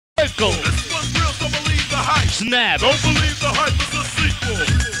School. Snap. Don't believe the hype is a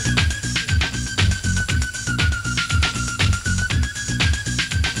sequel.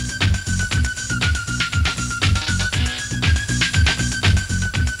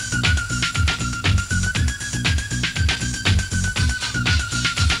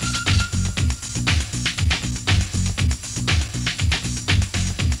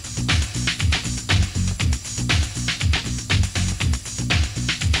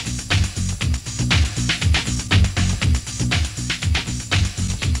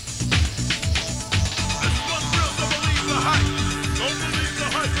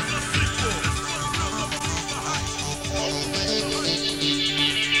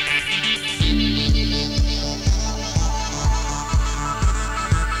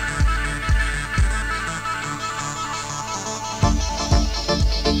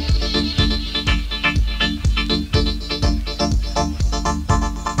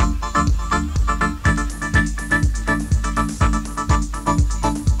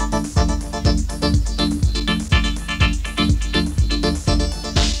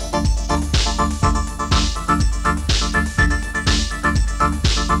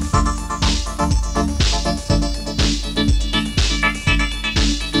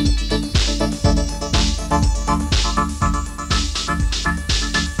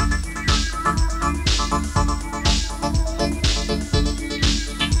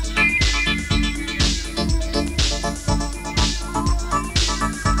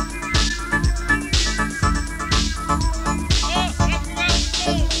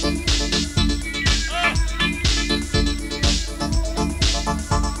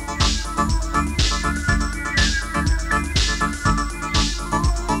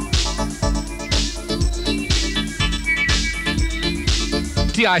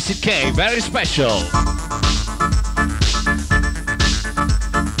 TICK, very special.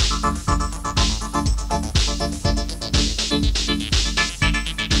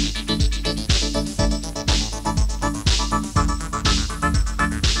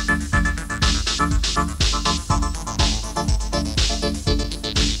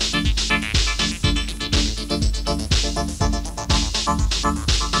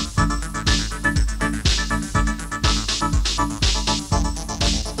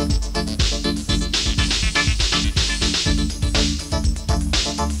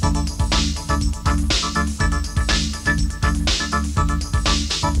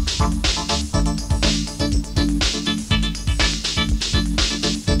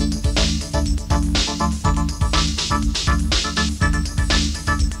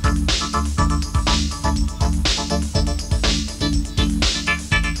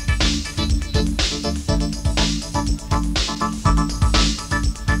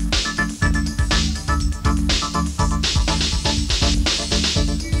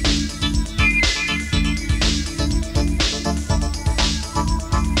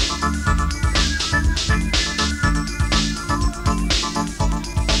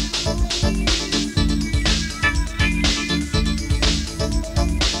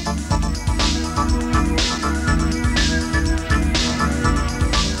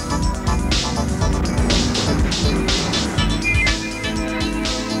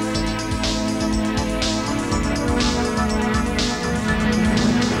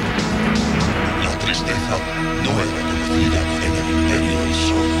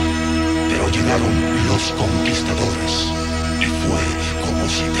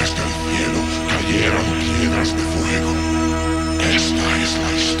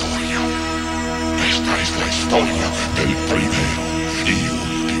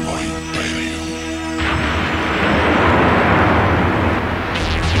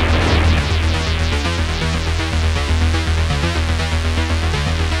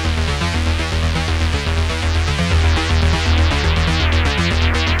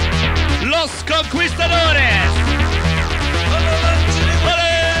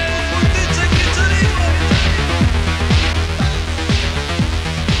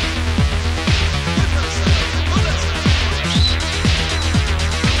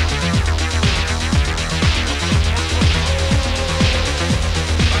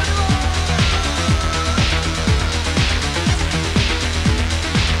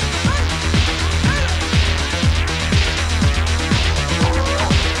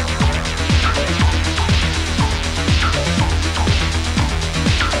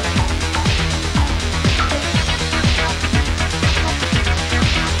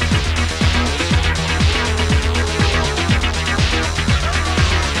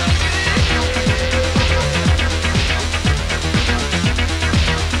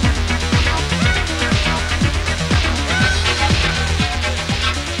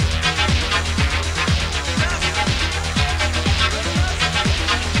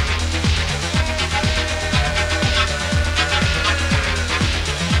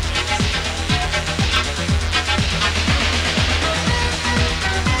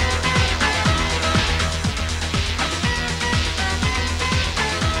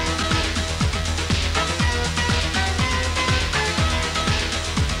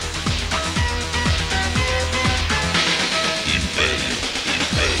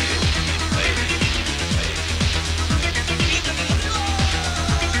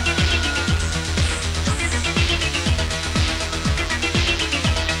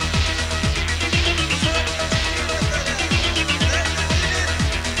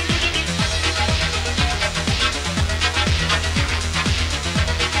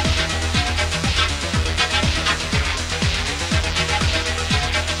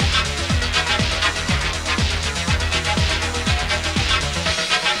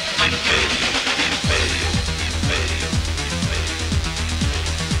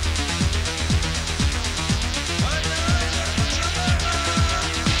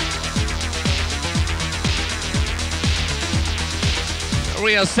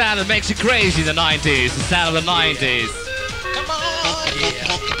 Real sound that makes you crazy in the 90s. The sound of the 90s. Come on, yeah.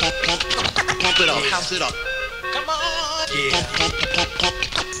 Pump it up, house it up. Come on, yeah. Pump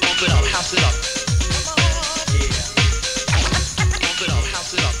it up, house it up. Pump it up,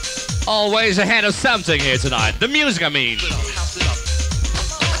 house it up. Always ahead of something here tonight. The music, I mean. Pump it up, house it up.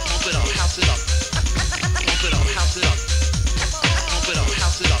 Pump it up, house it up. Pump it up, house it up. Pump it up,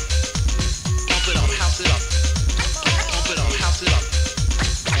 house it up. Pump it up, house it up. Pump it up, house it up.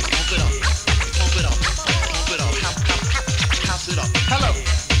 Pump it up, pump it up, pump it up, house it up. Hello,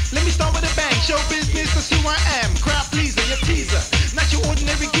 let me start with a bang. Show business, that's who I am. Crowd pleaser, your teaser. Not your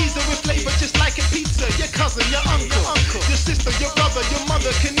ordinary geezer with flavor, just like a pizza. Your cousin, your uncle, your sister, your brother, your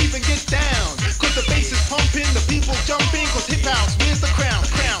mother can even get down. Cause the bass is pumping, the people jumping. Cause hip house, where's the crown?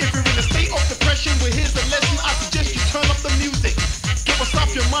 If you're in a state of depression, well here's the lesson. I suggest you turn up the music. Get what's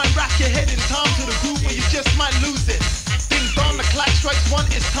off your mind, rock your head in time to the groove, or you just might lose it. Ding dong, the clock strikes one,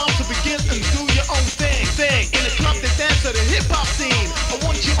 it's time to begin and do your own thing. In the club, they dance to the hip hop scene. I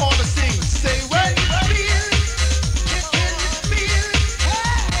want you all to sing. Say what?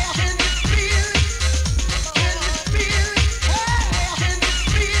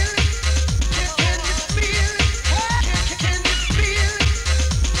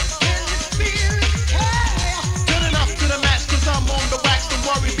 Turning up to the match, cause I'm on the wax. Don't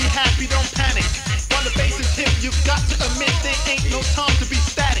worry, be happy, don't panic. While the bass is hip, you've got to admit there ain't no time to be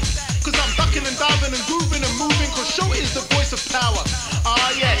static. Cause I'm ducking and diving and grooving and moving. Cause show is the voice of power.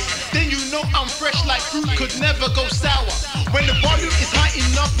 Ah yes, then you know I'm fresh like fruit, could never go sour. When the volume is high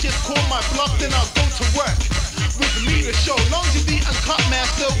enough, just call my bluff, then I'll go to work. With me to show, long as you beat and cut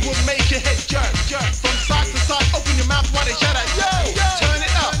master will make your head jerk. From side to side, open your mouth while they shout out, yo, turn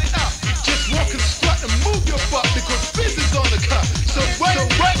it up. Just walk and strut and move your butt because Fizz is on the cut. So what?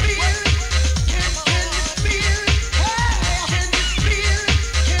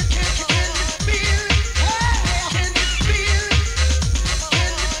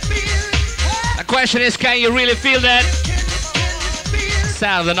 The question is, can you really feel that?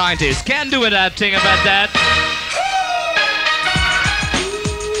 Sound of the 90s. Can do that thing about that.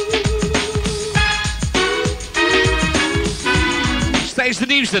 Steeds de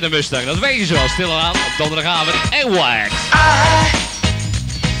nieuwste in de Mustang, dat weet je zo. Stil aan op donderdagavond. En Wax.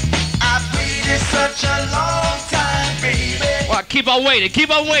 Well, keep on waiting, keep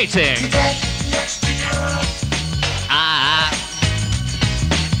on waiting.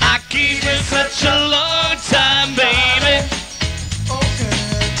 I keep it such a long time, baby.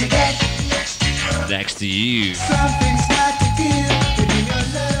 Next to you. Something's got to give. Within your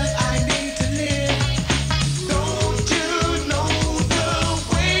love, I need to live. Don't you know the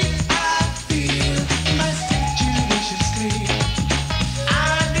way I feel? My situation's clear. I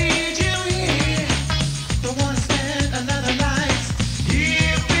need you here. Don't wanna spend another night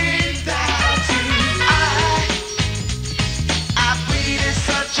here without you. I've waited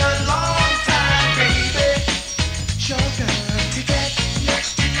such a long time, baby. Sugar to get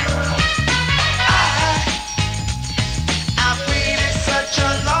next to you. I've waited such a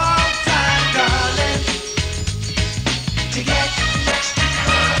long time, darling, to get next to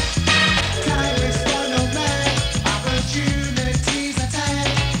you. Time is for no man, opportunities attack.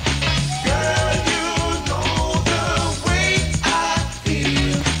 Girl, you know the way I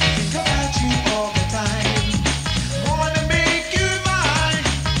feel. Think about you all the time. Wanna make you mine.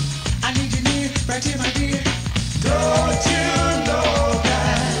 I need you near, right here, my dear. Don't you know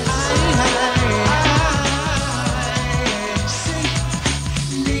that I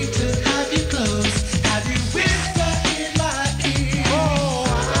need to have you close, have you whisper in my ear. Oh,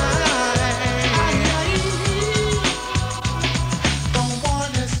 I don't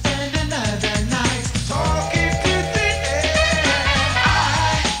wanna spend another night talking to the air.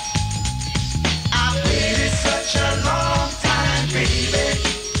 I've waited such a long time, baby,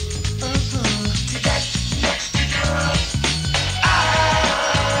 to get next to you.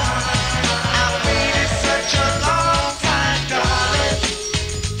 I've waited such a long time, darling,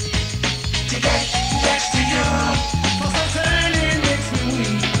 to get next to you. For some turning makes me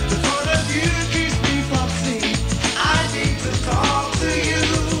weak. The thought of you keeps me from sleep. I need to talk to you.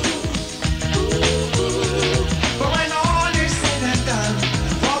 But when all is said and done,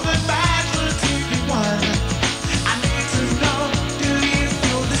 for the battle to be won, I need to know, do you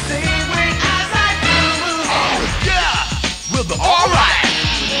feel the same way as I do? Yeah, we'll be alright.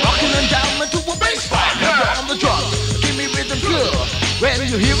 Rocking and down into a bass line. You're on the drum. Give me rhythm good. When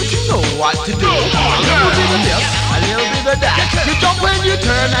you hear it, you know what to do. A little bit of this, a little bit of that. You jump when you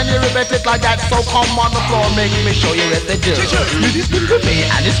turn and you repeat it like that. So come on the floor, make me show you what to do. It is good for me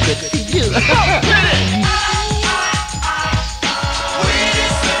and it's good for you. Waiting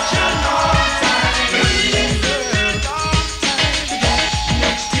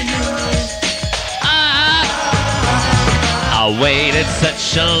waited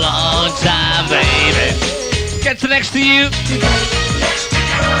such a long time, baby. Get to next to you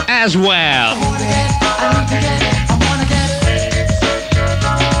as well.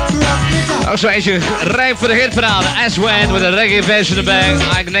 Ook zo eentje rijp voor de hitparade. As When with a reggae version erbij.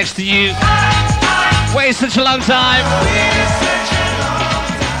 Like next to you. Wait such a long time.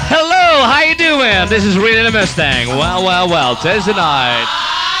 Hello, how you doing? This is Really the Mustang. Well, well, well. Today's the night.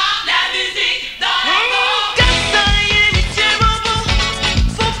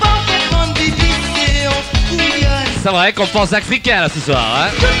 C'est vrai qu'on pense africain là ce soir, hein?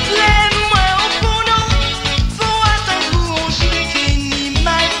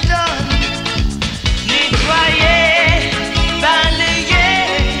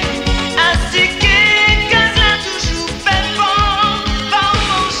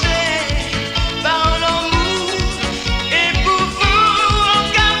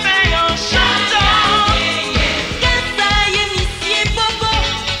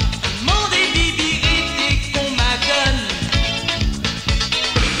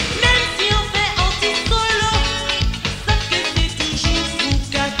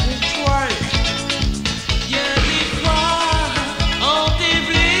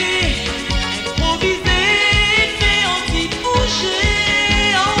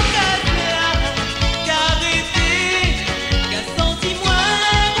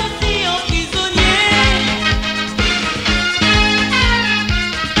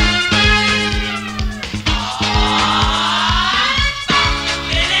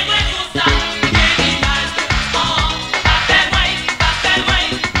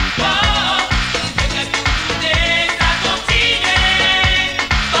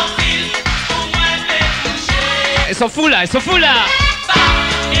 Ils sont fous là.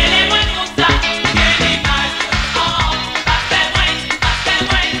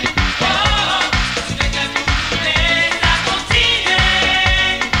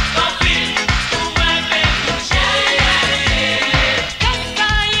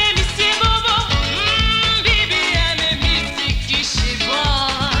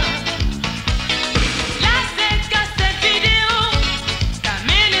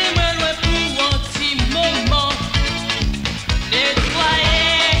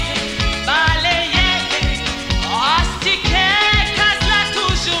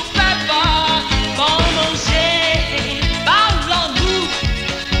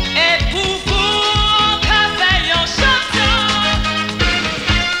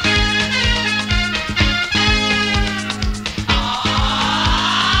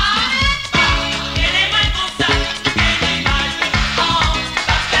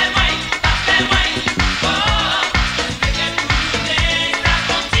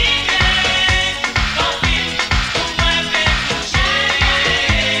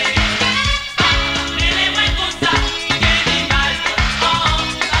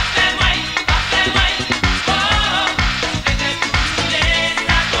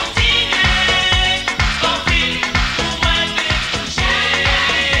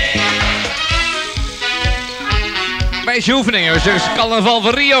 Beetje oefeningen, dus het carnaval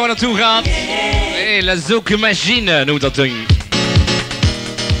van Rio naartoe gaat. Hey, la zoeke machine noemt dat ding.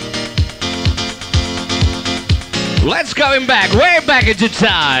 Let's going back, way back into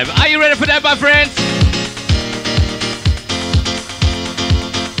time. Are you ready for that, my friends?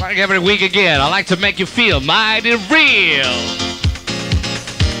 Like every week again, I like to make you feel mighty real.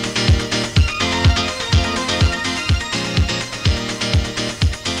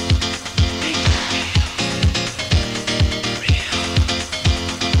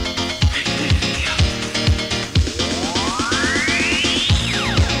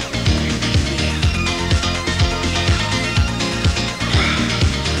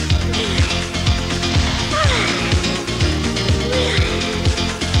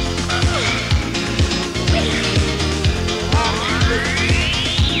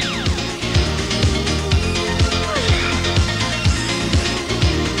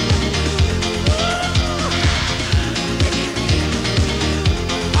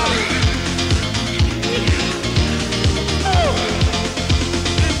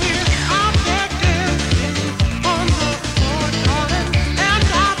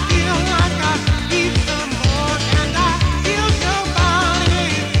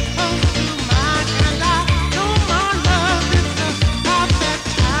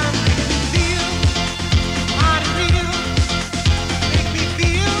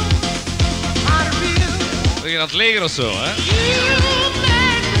 Aan het leger of zo, hè?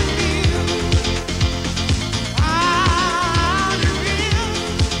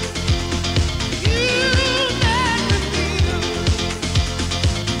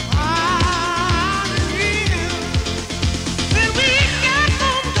 When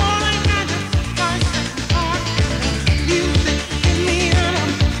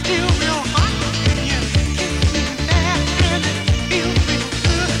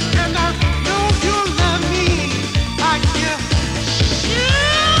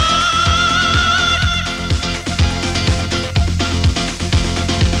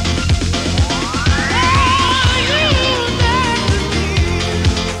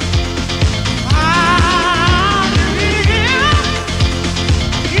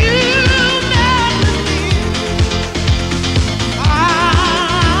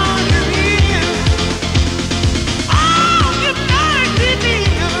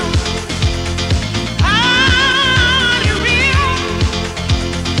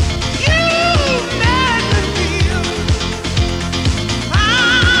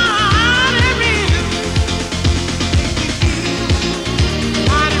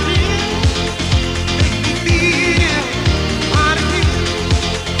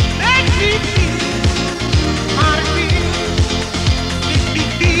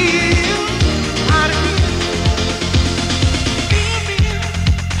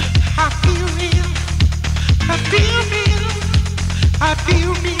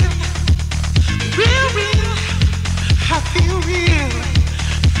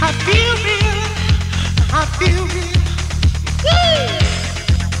feel real.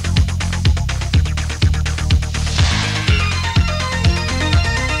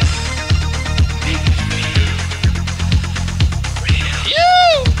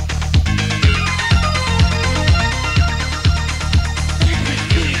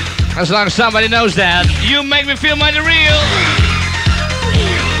 As long as somebody knows that, you make me feel mighty real.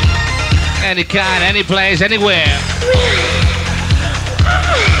 Any kind, any place, anywhere.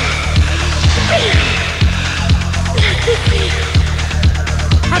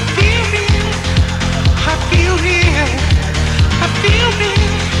 I feel real. I feel real. I feel real.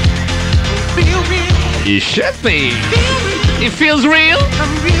 Feel real. You should be. Feel real. It feels real.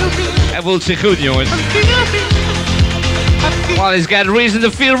 I'm real real. Het voelt zich goed, jongens. I feel real. I feel Well, he's got reason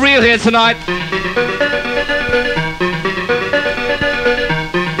to feel real here tonight.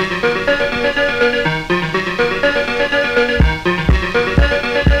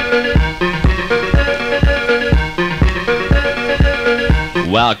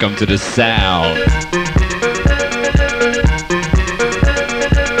 Welcome to the sound.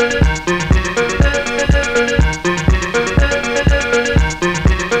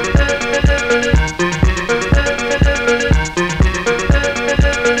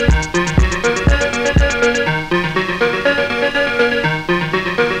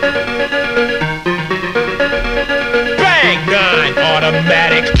 Bang gun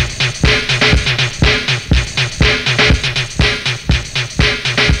automatic.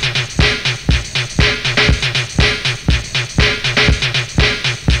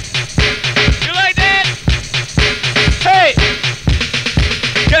 You like that? Hey!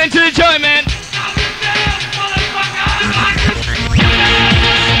 Get into the joint, man!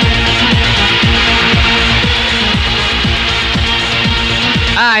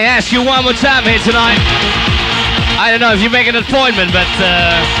 I ask you one more time here tonight. I don't know if you make an appointment, but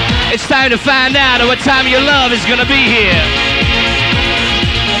it's time to find out what time your love is gonna be here.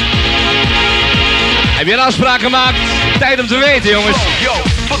 Heb je een afspraak gemaakt? Tijd om te weten, jongens. Yo,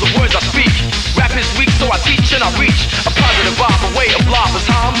 for the words I speak. Rap is weak, so I teach and I reach. A positive vibe, a way of life is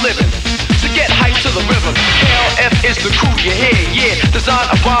how I'm living. To get hype to the rhythm. KLF is the crew you hear, yeah. Design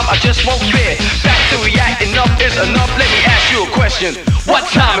a rhyme I just won't fear. Back to react, enough is enough. Let me ask you a question. What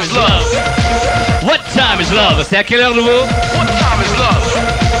time is love? What time is love? C'est à quelle heure, nouveau? What time is love?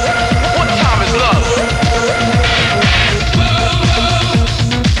 What time is love?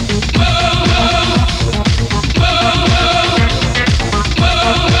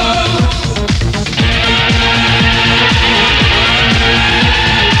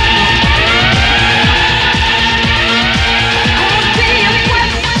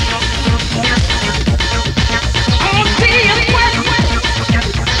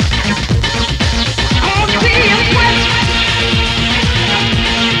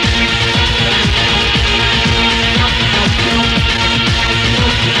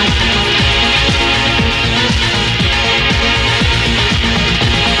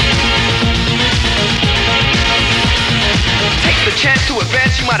 Chance to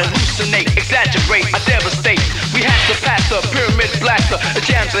advance, you might hallucinate, exaggerate, I devastate. We have to pass the pyramid blaster. The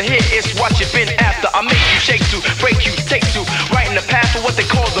jams are here, it's what you've been after. I make you shake to, break you, take to. Right in the path for what they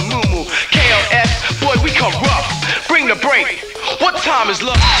call the moo-moo. KLF, boy, we come rough. Bring the break. What time is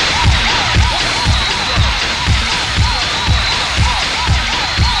love?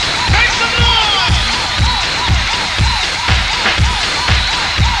 Make some noise!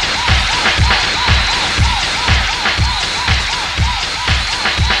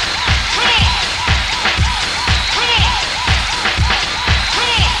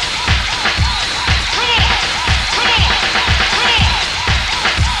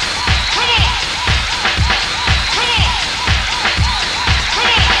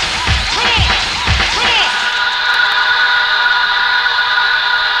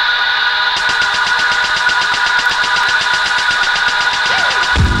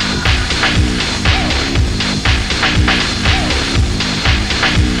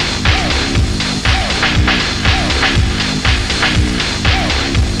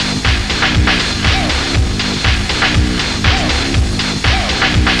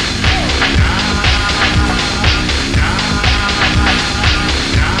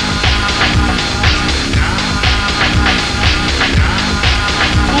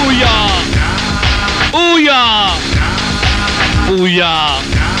 Oeh ja.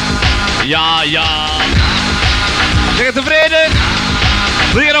 Ja, ja. Ben je tevreden?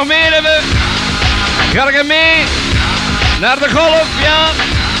 Wil je nog meer hebben? Ga ik er mee? Naar de golf, ja.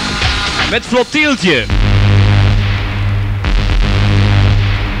 Met flottieltje.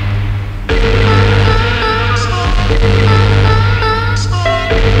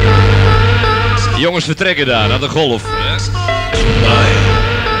 Jongens vertrekken daar naar de golf. Hè?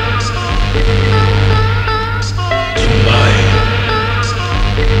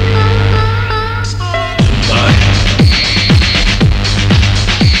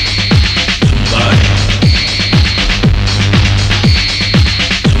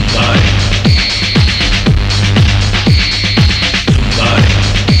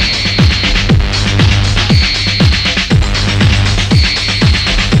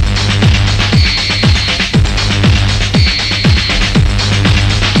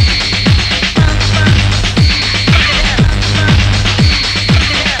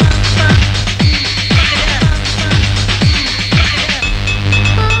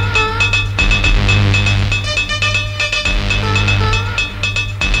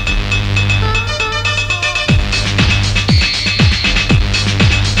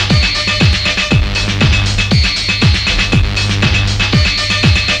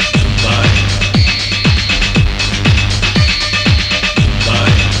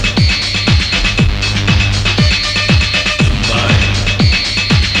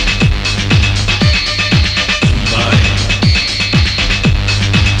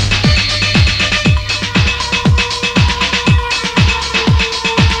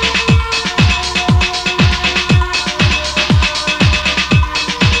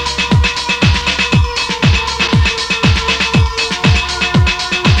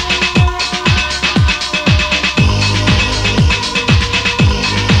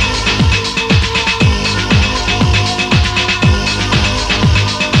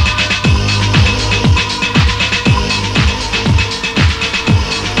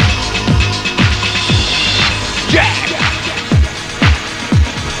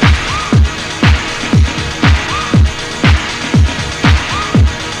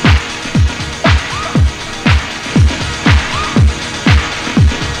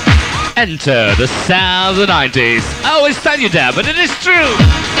 Enter the sound of the 90s. I always tell you that, but it is true.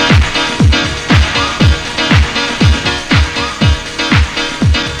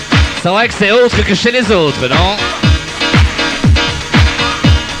 C'est vrai que c'est autre que chez les autres, non?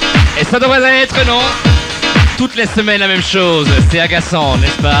 Et ça devrait être, non? Toutes les semaines la même chose. C'est agaçant,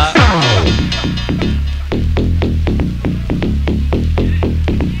 n'est-ce pas?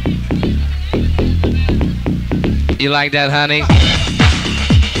 You like that, honey?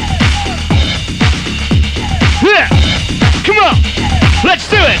 Yeah! Come on! Let's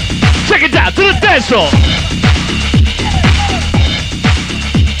do it! Check it out to the dance floor!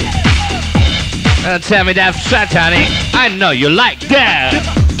 Tell me that shit, honey. I know you like that!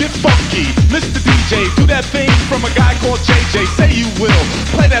 Get funky, Mr. DJ, do that thing from a guy called JJ. Say you will,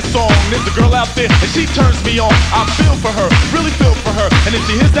 play that song. There's a girl out there and she turns me on. I feel for her, really feel for her. And if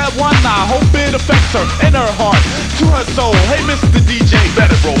she hears that one, I hope it affects her in her heart, to her soul. Hey, Mr. DJ,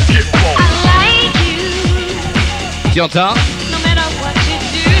 better roll, get roll. I like you. Tu entends? No matter what you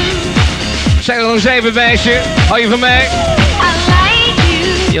do. Zeg nog eens even, meisje. Hou je van mij? I like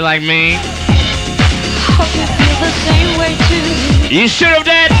you. You like me? Hope you feel the same way too. You sure of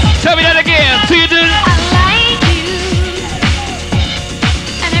that? Tell me that again. Do you do? I like you.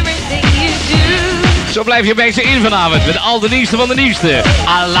 And everything you do. Zo blijf je een beetje in vanavond met al de nieuwste van de nieuwste.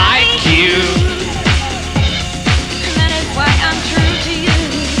 I like you. And that is why I'm true to you.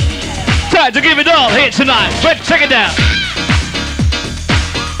 Time to give it all here tonight. Let's check it out.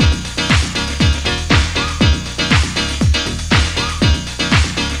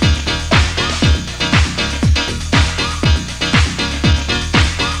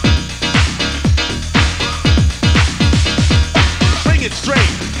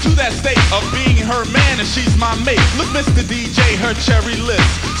 Of being her man and she's my mate. Look, Mr. DJ, her cherry lips,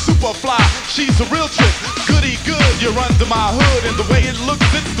 super fly, she's a real trip. Goody good, you're under my hood, and the way it looks,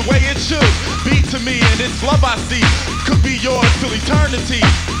 it's the way it should be to me, and it's love I see. Could be yours till eternity.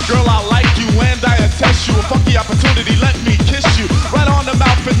 Girl, I like you and I attest you. A funky opportunity, let me kiss you right on the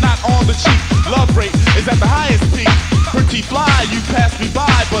mouth and not on the cheek. Love rate is at the highest peak. Pretty fly, you passed me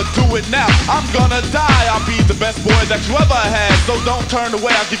by, but do it now. I'm gonna die. I'll be the best boy that you ever had. So don't turn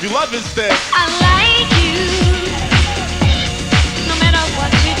away, I'll give you love instead. I like you. No matter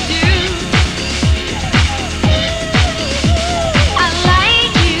what you do. I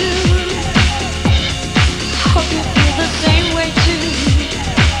like you. Hope you feel the same way too.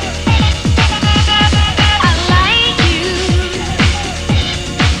 I like you.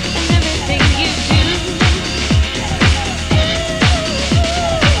 And everything you do.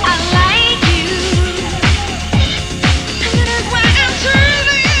 I like you. And that is why I'm true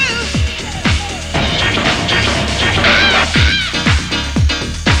to you.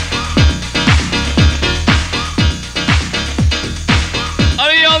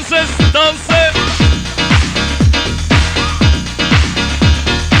 Allez, dansez, dansez.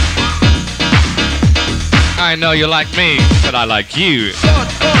 I know you like me, but I like you. Tell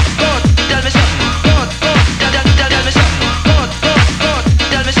me something. Tell me something.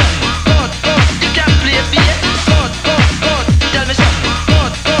 Tell me something. You can't play bass. Tell me something.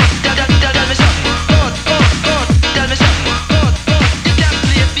 Tell me something. Tell me something. You can't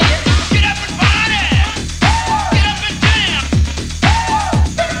play bass. Get up and party. Get up and jam.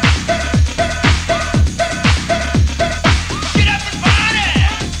 Get up and party.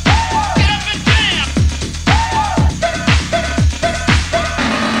 Get up and jam.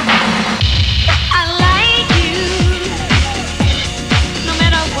 I like you, no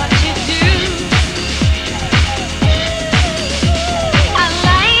matter what you do. I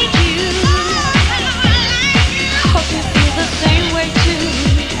like you, hope you feel the same way too.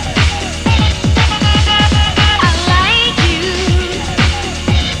 I like you,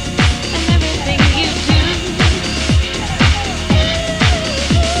 and everything you do.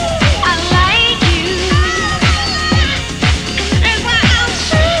 I like you, and why I'm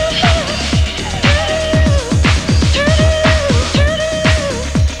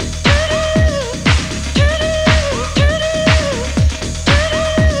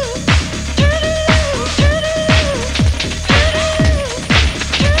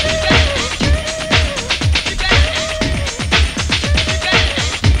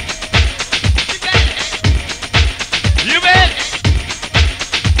You bet!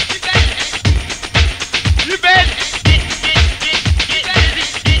 You bet!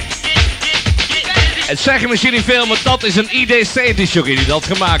 Het zeggen misschien niet veel, maar dat is een IDC-disjockey die dat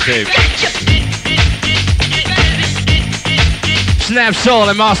gemaakt heeft. Snap Soul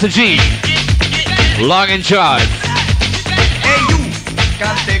en Master G. Long in charge. Hey you,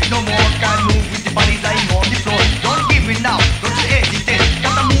 can't take no more, can't move with the body lying on the floor. Don't give it now, don't you hesitate.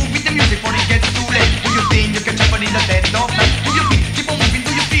 Gotta move with the music before it gets too late. Do you think you can jump in the dead of night? Do you feel, keep on moving,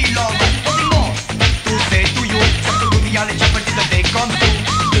 do you feel alright? Nothing more to say to you, just to do the only jump until the day comes through.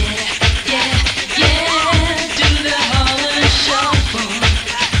 do the Harlem Shuffle.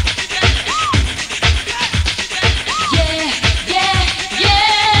 Yeah,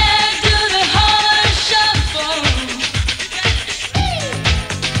 do the Harlem Shuffle.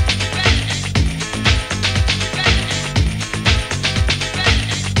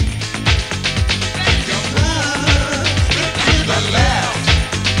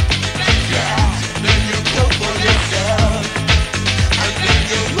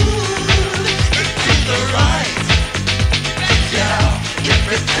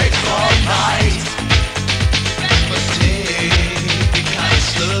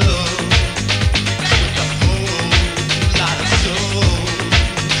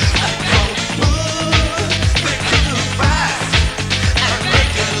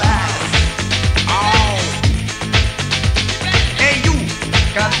 Hey you,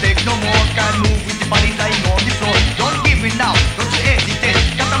 can't take no more, can't move with the body lying on the floor. Don't give it now, don't you hesitate.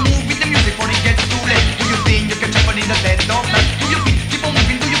 Gotta move with the music before it gets too late. Do you think you can jump in the dead of night? Do you feel, keep on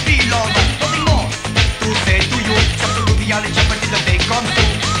moving, do you feel alright? Nothing more to say to you, just to do the only jump until the day comes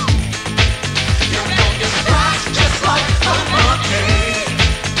through. You know you dance just like a monkey.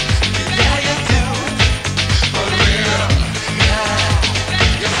 Yeah, you do, for real.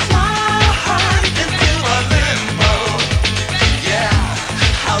 Yeah, you smile hard into a limbo. Yeah,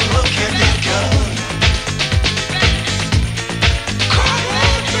 how low can you go? Come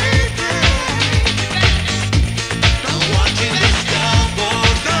on, baby. Don't want you to stop or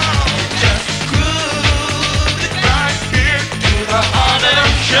down. Just groove it right here to the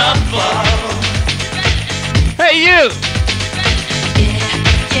Harlem Shuffle. Hey you!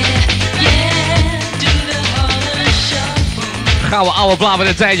 Do the Harlem Shuffle. Gouden oude plaat van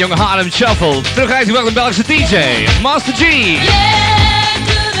de tijd, jongen. Harlem Shuffle. Terug uitgebracht een Belgische DJ. Master G. Do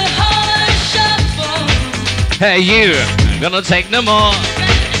the Harlem Shuffle. Hey you! Gonna take no more.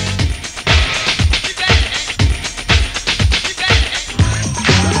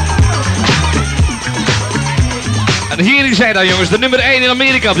 En hier is hij dan, jongens. De nummer 1 in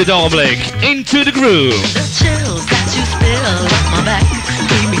Amerika op dit ogenblik. Into the Groove. The chills that you spill up my back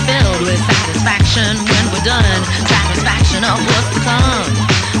keep me filled with satisfaction when we're done. Satisfaction of what's to come.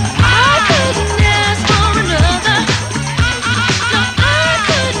 I couldn't ask for another. No, I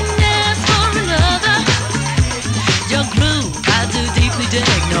couldn't ask for another. Your groove, I do deeply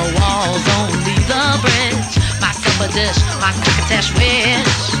dig. No walls, only the bridge. My supper dish, my crocketesh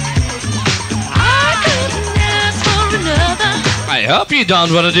wish. I couldn't ask for another. I hope you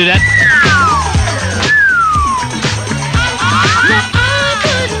don't want to do that. No, I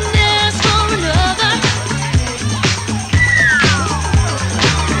couldn't ask for another.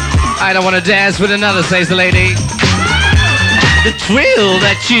 I don't want to dance with another, says the lady. The thrill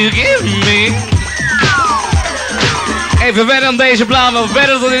that you give me. Even verder aan deze plaat, maar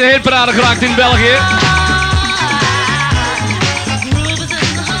verder tot in de hitparade geraakt in België.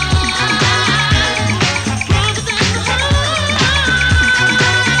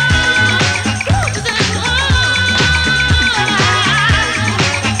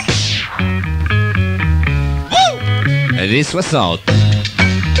 Het is wat zout.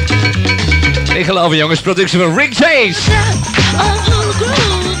 Ik geloof het, jongens, productie van Rick Chase.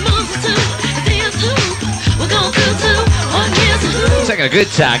 Second,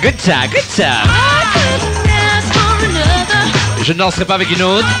 good time, good time, good time. Je n'en serais pas avec une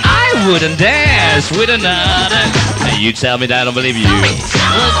autre. I wouldn't dance with another. And you tell me that I don't believe you.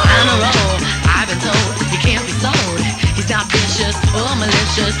 I've been told he can't be sold. He's not vicious or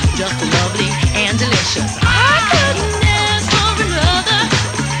malicious, just lovely and delicious. I couldn't ask for another.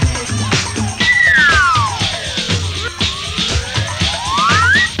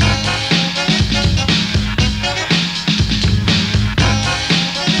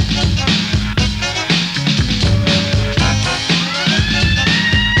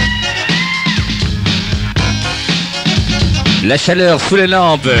 La chaleur sous les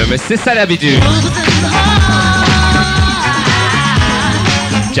lampes, mais c'est ça l'habitude.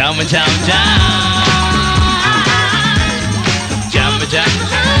 Jump, jump, jump. Jump, jump.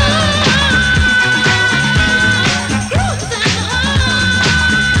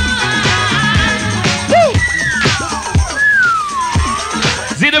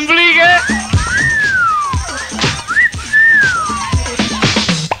 Zie hem vliegen.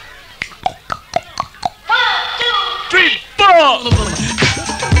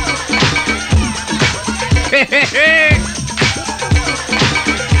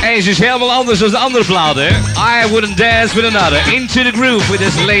 Hey, ze is helemaal anders dan de andere platen. I wouldn't dance with another. Into the groove with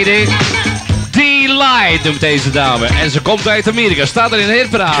this lady. Delight noemt deze dame. En ze komt uit Amerika. Staat er in de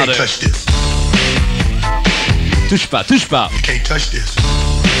hitparade. Touche pas, touche pas. You can't touch this.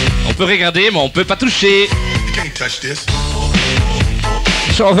 On peut regarder, mais on peut pas toucher. You can't touch this.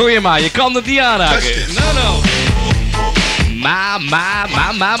 Zo hoor je maar, je kan het niet aanraken. Touch this. No. Ma. Music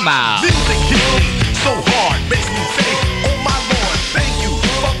hits me so hard, makes me say, oh my Lord, thank you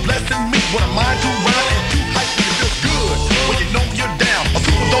for blessing me. What a mind to run and too hype me, it feels good when you know you're down. A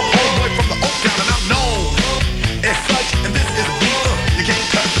super dope homeboy from the Oak Town, and I'm known as such. And this is a beat you can't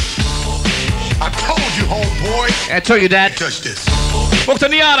touch. I told you, homeboy. I told you that. You can't touch this. Mocht er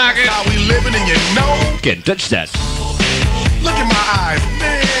niet aanraken. How we living, and you know. Can't touch that. Look in my eyes,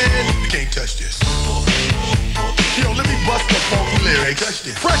 man. You can't touch this. Yo, let me bust the funky lyrics.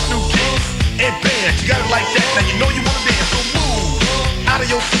 Fresh new kicks and bands. You got it like that. Now you know you wanna dance. So move out of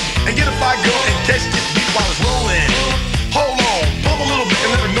your seat and get a fire girl and catch this beat while it's rolling. Hold on, pump a little bit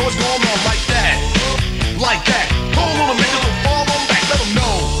and let her know what's going on like that. Like that. Hold on a minute, don't fall on back. Let them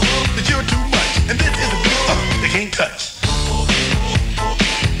know that you're too much. And this is a beat they can't touch.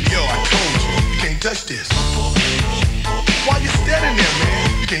 Yo, I told you, you can't touch this. Why you standing there,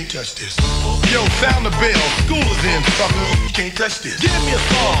 man? You can't touch this. Yo, sound the bell. School is in, sucker. You can't touch this. Give me a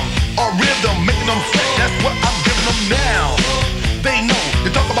song or rhythm, making them sweat. That's what I'm giving them now. They know. You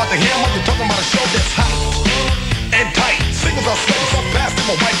talk about the hammer, you're talking about a show that's hot and tight. Singers are sweating so fast in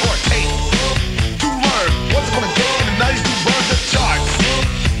a whiteboard tape. To learn what's it gonna take in the 90s to burn the charts.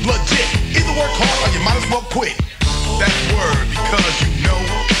 Legit. Either work hard or you might as well quit. That's word because you know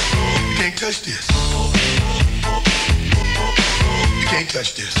you can't touch this. You can't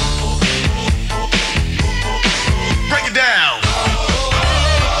touch this. Break it down.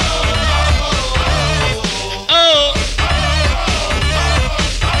 Oh.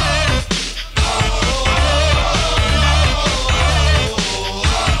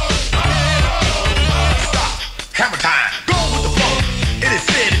 Stop. Hammer time. Go with the flow. It is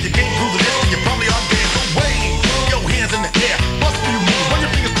said if you can't prove the list, then you probably are dead. So wave your hands in the air. Bust a few moves. Run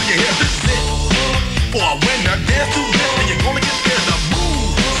your fingers through your hair. This is it. For a winner, dance to this, and you're gonna get scared to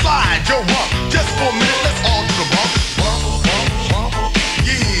move. Slide your rump. Just for a minute, let's all do the bump. Bump, bump, bump.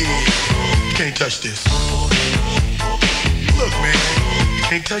 Yeah. You can't touch this. Look, man. You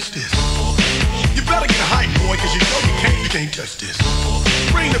can't touch this. You better get hype, boy, cause you know you can't touch this.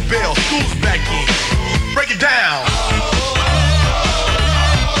 Ring the bell, school's back in. Break it down.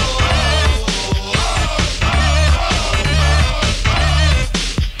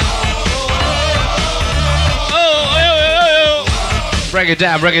 Break it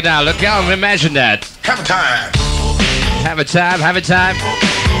down, break it down. Look, can't imagine that. Have a time. Have a time, have a time.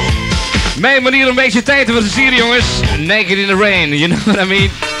 Mijn manier om een beetje tijd te versieren, jongens. Naked in the rain, you know what I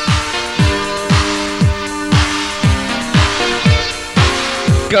mean?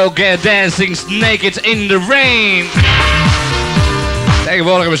 Go get dancing naked in the rain.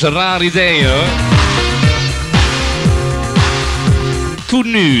 Tegenwoordig hebben ze een raar idee, hoor. tout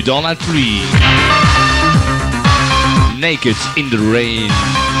nu dans la pluie. Naked in the rain.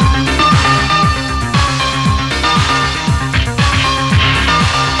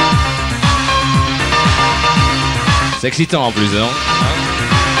 C'est excitant en plus, non?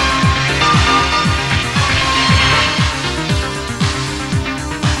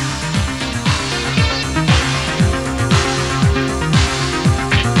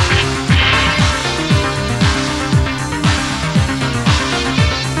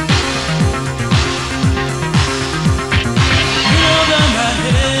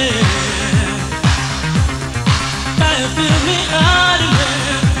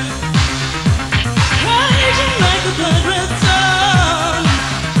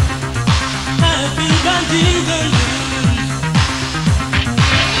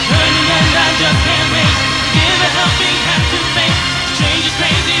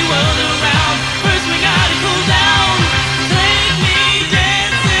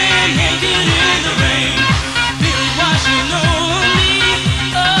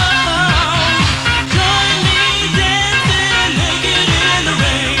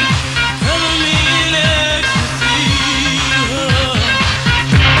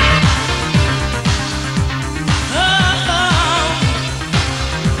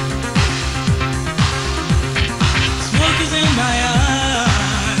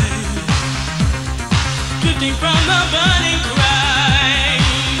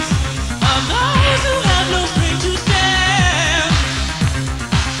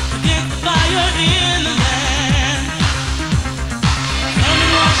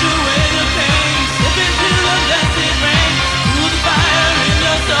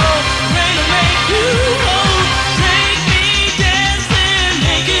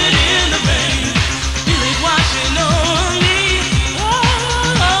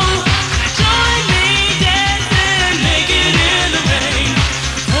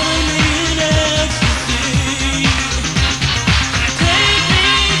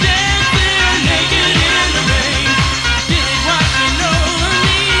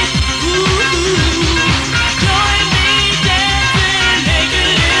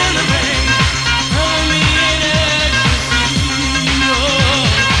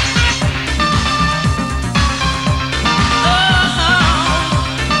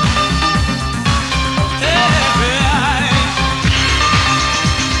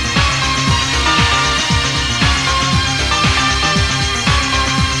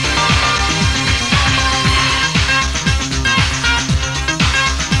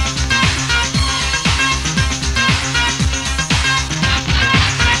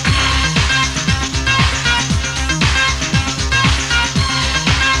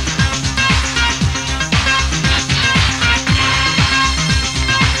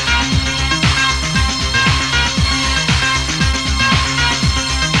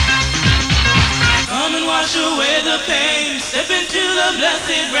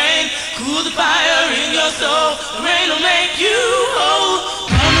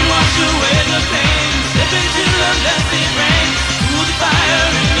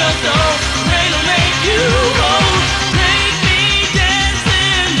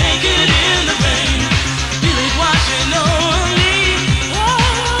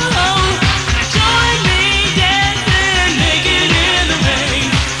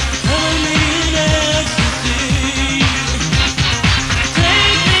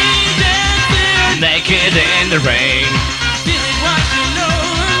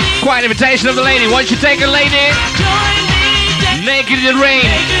 Quiet invitation of the lady. Once you take a lady, naked in the rain.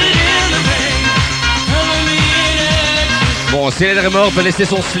 Bon, si elle est mort, on peut laisser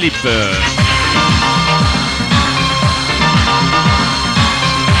son slip.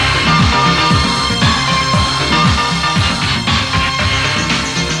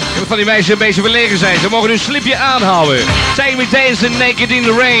 Van die meisjes een beetje verlegen zijn. Ze mogen hun slipje aanhouden. Take me dancing naked in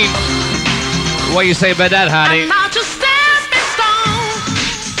the rain. What you say about that, honey?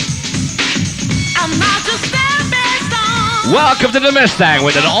 Welcome to the Mustang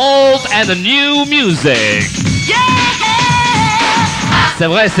with an old and a new music. C'est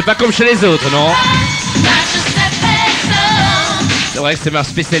vrai, c'est pas comme chez les autres, non? C'est vrai que c'est ma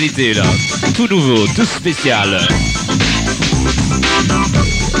spécialité, là. Tout nouveau, tout spécial.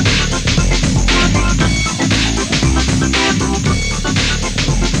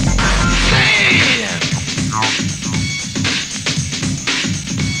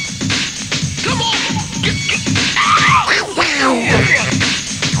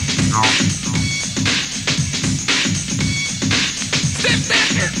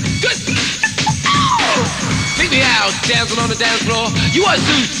 Dancing on the dance floor. You a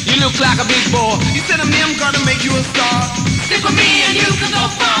suit, you look like a big boy. You said them gonna make you a star. Stick with me and you can go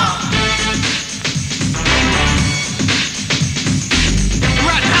far.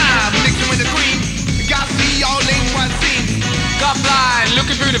 Right high, mixing with the cream. Got to see all ain't quite seen. Got blind,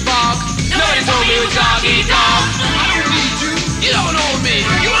 looking through the fog. Nobody told me it was doggy dog. I don't need you. You don't know me.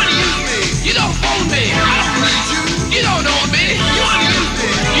 You wanna use me. You don't phone me. I don't need you. You don't know me. You wanna use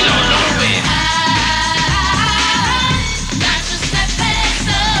me. You don't know me.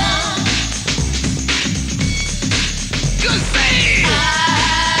 Good say.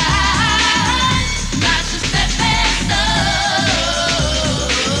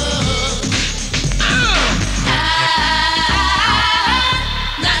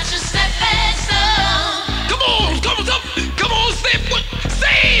 Come on, step what?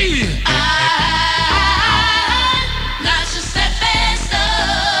 Say.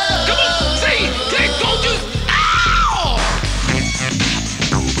 Come on, say. Take, don't just. Ow!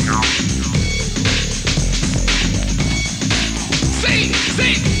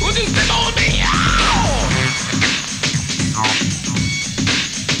 Say, would you step on me? Ow!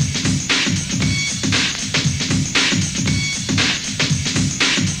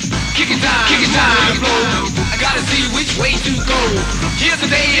 Kick it down, flow. I gotta see which way to go. Here's the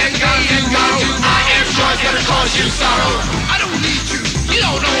day and gone tomorrow. I am sure it's gonna cause you sorrow. I don't need you. You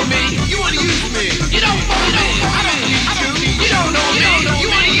don't know me. You wanna use me. You don't know me. I don't need you. You don't know me. You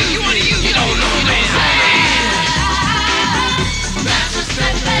wanna use. You don't know me.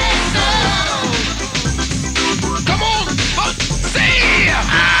 Come on, say.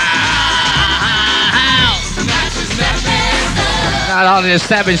 Not only a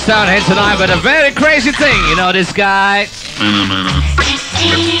stepping stone here tonight, but a very crazy thing. You know this guy.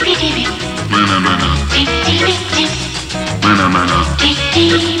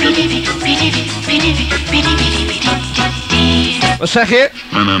 Wat zeg je?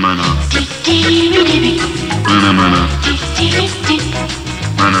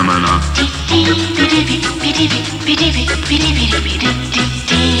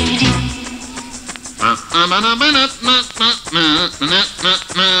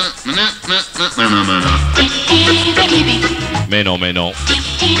 Meno.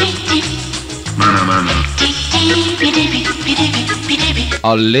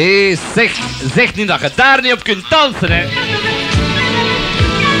 Allee, zeg niet dat je daar niet op kunt dansen, hè.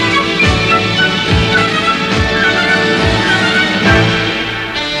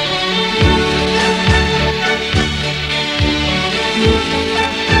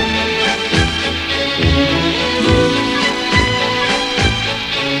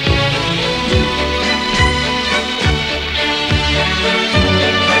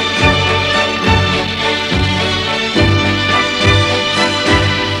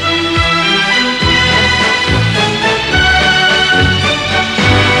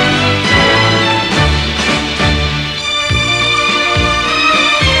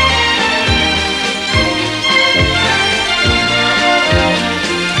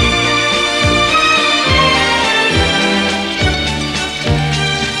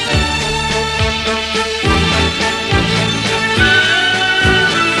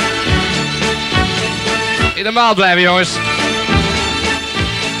 Normaal blijven, jongens.